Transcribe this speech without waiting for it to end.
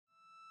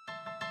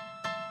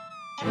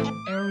Eric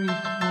will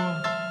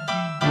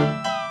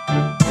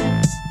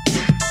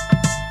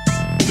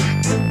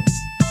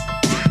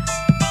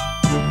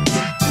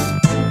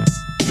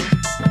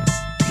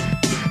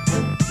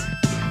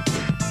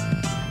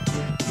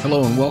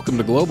Hello and welcome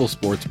to Global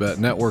Sports Bet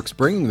Network's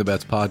Bringing the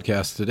Bets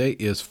podcast. Today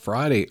is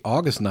Friday,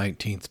 August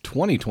 19th,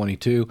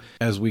 2022,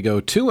 as we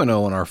go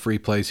 2-0 on our free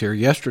plays here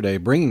yesterday,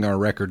 bringing our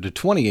record to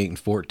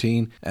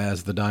 28-14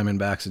 as the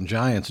Diamondbacks and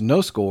Giants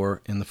no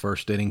score in the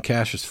first inning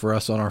cashes for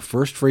us on our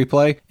first free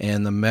play,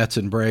 and the Mets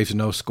and Braves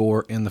no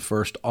score in the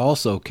first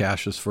also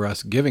cashes for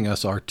us, giving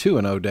us our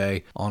 2-0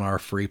 day on our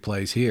free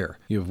plays here.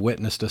 You've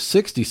witnessed a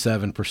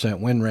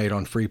 67% win rate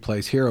on free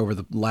plays here over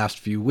the last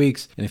few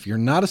weeks, and if you're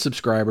not a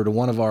subscriber to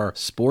one of our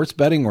sports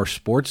betting or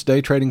sports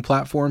day trading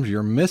platforms,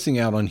 you're missing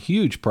out on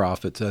huge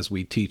profits as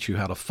we teach you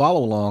how to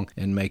follow along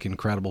and make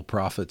incredible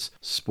profits.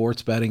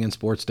 Sports betting and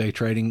sports day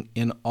trading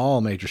in all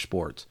major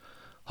sports.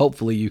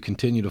 Hopefully you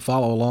continue to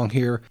follow along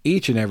here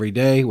each and every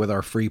day with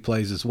our free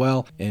plays as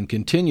well, and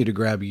continue to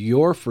grab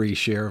your free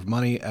share of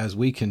money as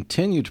we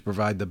continue to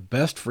provide the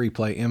best free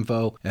play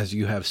info, as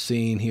you have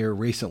seen here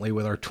recently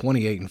with our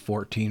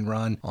 28-14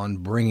 run on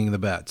Bringing the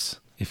Bets.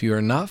 If you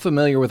are not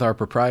familiar with our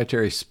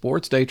proprietary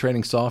sports day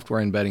trading software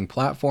and betting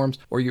platforms,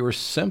 or you are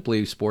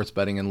simply sports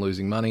betting and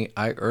losing money,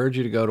 I urge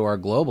you to go to our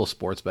Global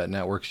Sports Bet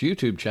Network's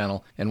YouTube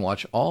channel and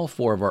watch all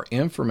 4 of our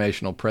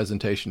informational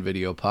presentation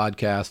video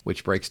podcasts,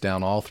 which breaks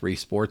down all 3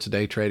 sports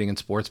day trading and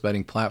sports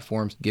betting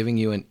platforms, giving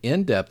you an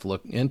in-depth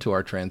look into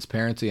our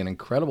transparency and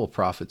incredible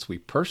profits we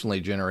personally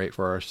generate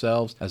for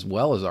ourselves as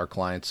well as our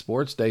clients'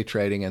 sports day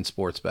trading and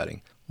sports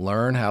betting.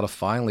 Learn how to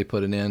finally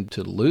put an end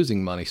to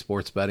losing money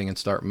sports betting and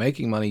start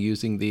making money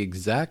using the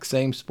exact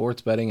same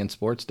sports betting and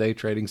sports day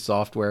trading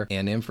software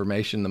and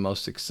information the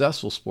most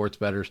successful sports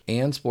bettors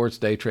and sports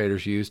day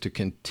traders use to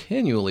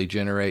continually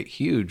generate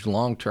huge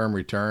long-term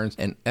returns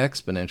and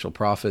exponential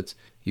profits.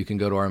 You can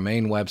go to our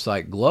main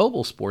website,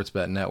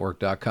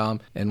 globalsportsbetnetwork.com,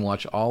 and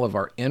watch all of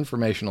our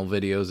informational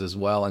videos as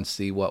well and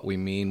see what we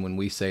mean when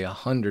we say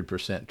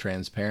 100%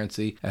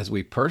 transparency, as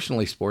we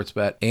personally sports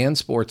bet and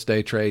sports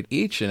day trade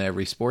each and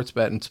every sports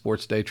bet and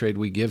sports day trade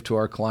we give to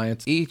our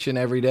clients each and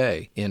every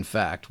day. In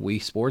fact, we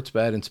sports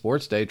bet and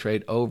sports day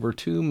trade over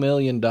 $2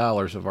 million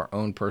of our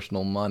own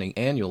personal money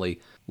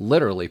annually,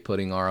 literally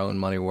putting our own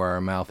money where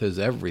our mouth is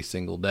every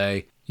single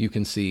day. You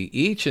can see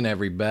each and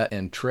every bet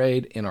and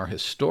trade in our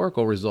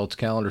historical results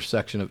calendar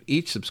section of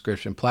each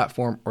subscription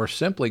platform, or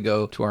simply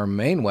go to our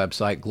main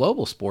website,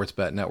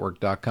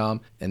 globalsportsbetnetwork.com,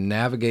 and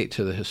navigate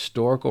to the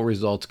historical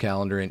results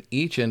calendar in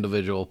each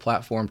individual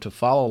platform to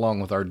follow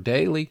along with our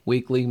daily,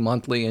 weekly,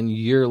 monthly, and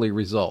yearly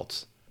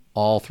results.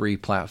 All 3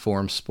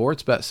 platforms,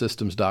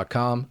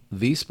 sportsbetsystems.com,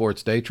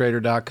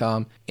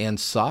 thesportsdaytrader.com, and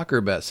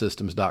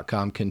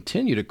soccerbetsystems.com,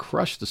 continue to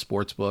crush the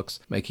sports books,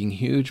 making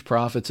huge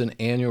profits and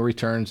annual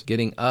returns,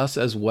 getting us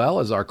as well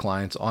as our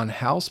clients on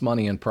house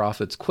money and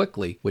profits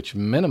quickly, which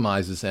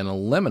minimizes and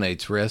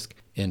eliminates risk.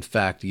 In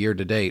fact, year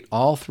to date,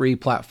 all 3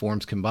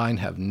 platforms combined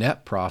have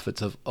net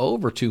profits of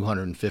over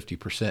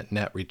 250%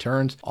 net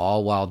returns,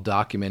 all while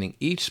documenting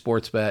each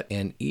sports bet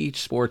and each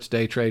sports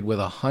day trade with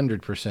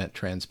 100%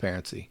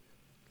 transparency.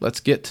 Let's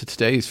get to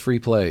today's free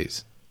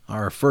plays.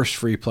 Our first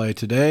free play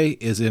today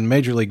is in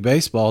Major League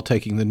Baseball,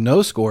 taking the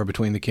no score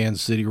between the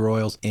Kansas City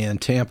Royals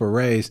and Tampa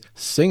Rays.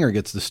 Singer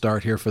gets the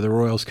start here for the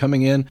Royals,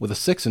 coming in with a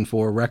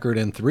 6-4 record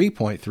and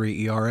 3.3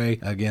 ERA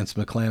against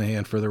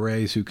McClanahan for the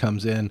Rays, who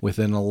comes in with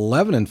an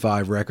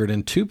 11-5 record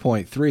and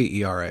 2.3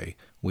 ERA.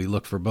 We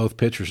look for both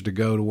pitchers to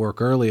go to work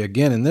early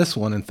again in this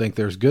one and think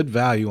there's good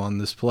value on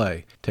this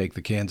play. Take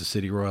the Kansas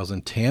City Royals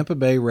and Tampa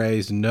Bay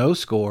Rays no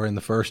score in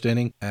the first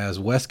inning, as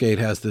Westgate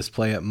has this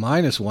play at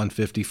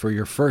 -150 for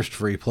your first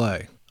free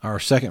play. Our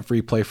second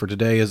free play for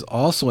today is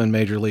also in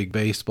Major League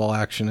Baseball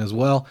action as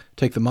well.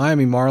 Take the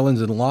Miami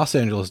Marlins and Los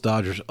Angeles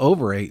Dodgers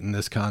over 8 in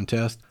this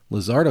contest.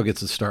 Luzardo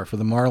gets the start for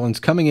the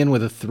Marlins, coming in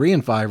with a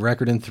 3-5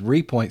 record and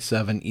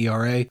 3.7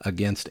 ERA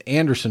against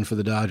Anderson for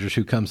the Dodgers,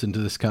 who comes into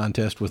this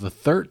contest with a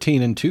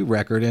 13-2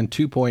 record and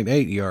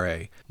 2.8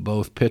 ERA.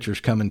 Both pitchers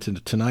come into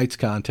tonight's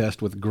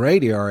contest with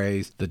great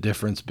ERAs, the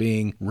difference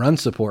being run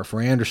support for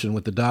Anderson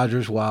with the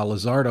Dodgers, while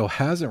Luzardo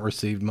hasn't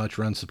received much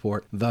run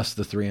support, thus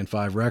the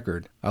 3-5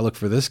 record. I look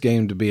for this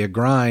game to be a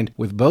grind,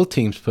 with both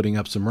teams putting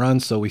up some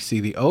runs, so we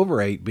see the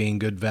over 8 being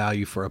good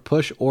value for a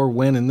push or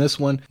win in this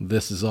one.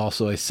 This is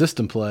also a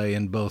system play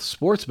in both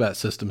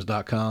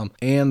sportsbetsystems.com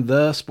and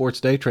the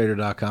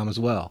sportsdaytrader.com as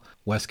well.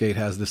 Westgate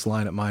has this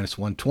line at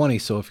 -120,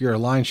 so if you're a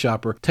line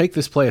shopper, take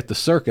this play at the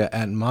Circa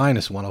at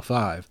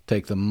 -105.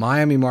 Take the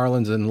Miami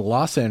Marlins and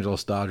Los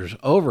Angeles Dodgers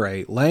over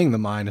 8, laying the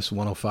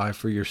 -105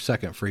 for your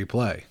second free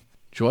play.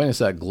 Join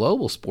us at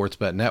Global Sports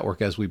Bet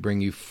Network as we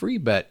bring you free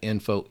bet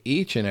info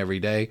each and every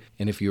day.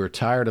 And if you are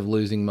tired of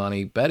losing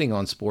money betting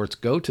on sports,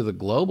 go to the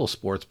Global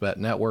Sports Bet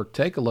Network.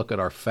 Take a look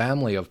at our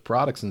family of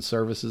products and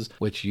services,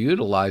 which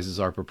utilizes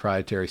our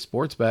proprietary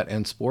sports bet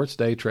and sports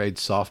day trade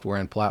software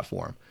and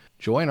platform.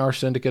 Join our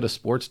syndicate of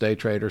sports day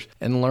traders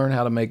and learn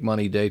how to make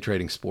money day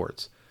trading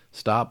sports.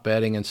 Stop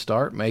betting and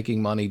start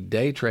making money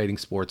day trading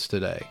sports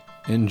today.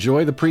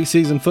 Enjoy the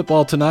preseason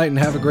football tonight and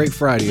have a great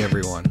Friday,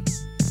 everyone.